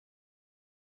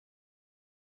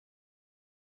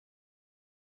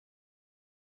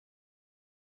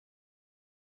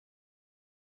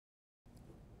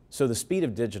So the speed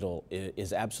of digital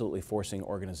is absolutely forcing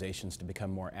organizations to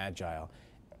become more agile.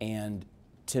 And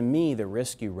to me, the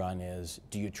risk you run is,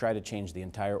 do you try to change the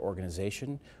entire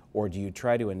organization, or do you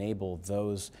try to enable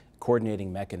those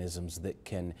coordinating mechanisms that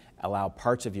can allow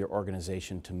parts of your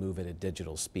organization to move at a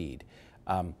digital speed?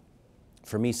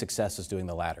 For me, success is doing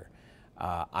the latter.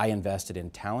 I invested in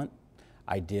talent.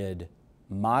 I did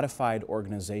modified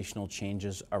organizational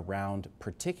changes around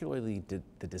particularly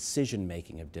the decision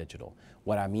making of digital.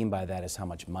 What I mean by that is, how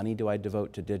much money do I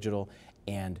devote to digital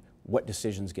and what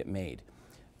decisions get made.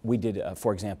 We did,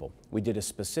 for example, we did a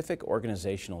specific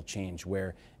organizational change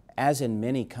where, as in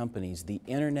many companies, the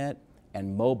internet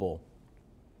and mobile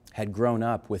had grown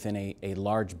up within a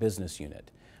large business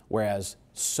unit, whereas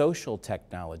social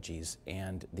technologies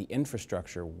and the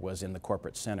infrastructure was in the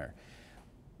corporate center.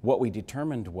 What we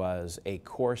determined was a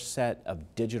core set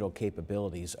of digital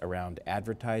capabilities around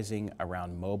advertising,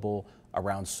 around mobile,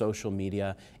 around social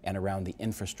media, and around the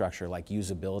infrastructure like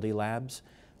usability labs.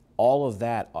 All of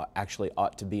that actually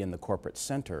ought to be in the corporate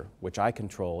center, which I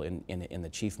control in the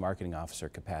Chief Marketing Officer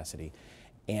capacity.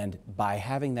 And by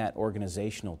having that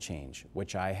organizational change,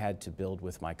 which I had to build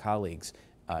with my colleagues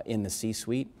in the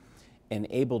C-suite,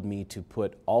 enabled me to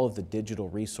put all of the digital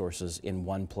resources in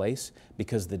one place,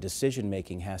 because the decision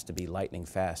making has to be lightning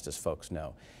fast, as folks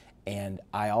know. And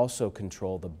I also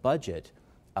control the budget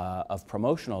of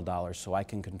promotional dollars, so I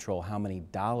can control how many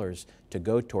dollars to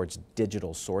go towards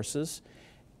digital sources.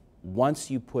 Once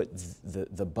you put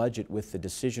the budget with the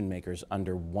decision makers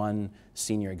under one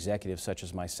senior executive such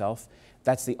as myself,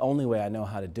 that's the only way I know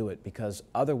how to do it, because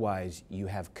otherwise you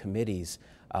have committees.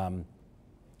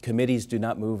 Committees do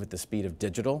not move at the speed of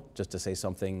digital, just to say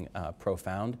something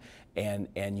profound,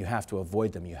 and you have to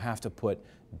avoid them. You have to put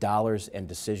dollars and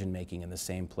decision making in the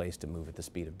same place to move at the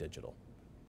speed of digital.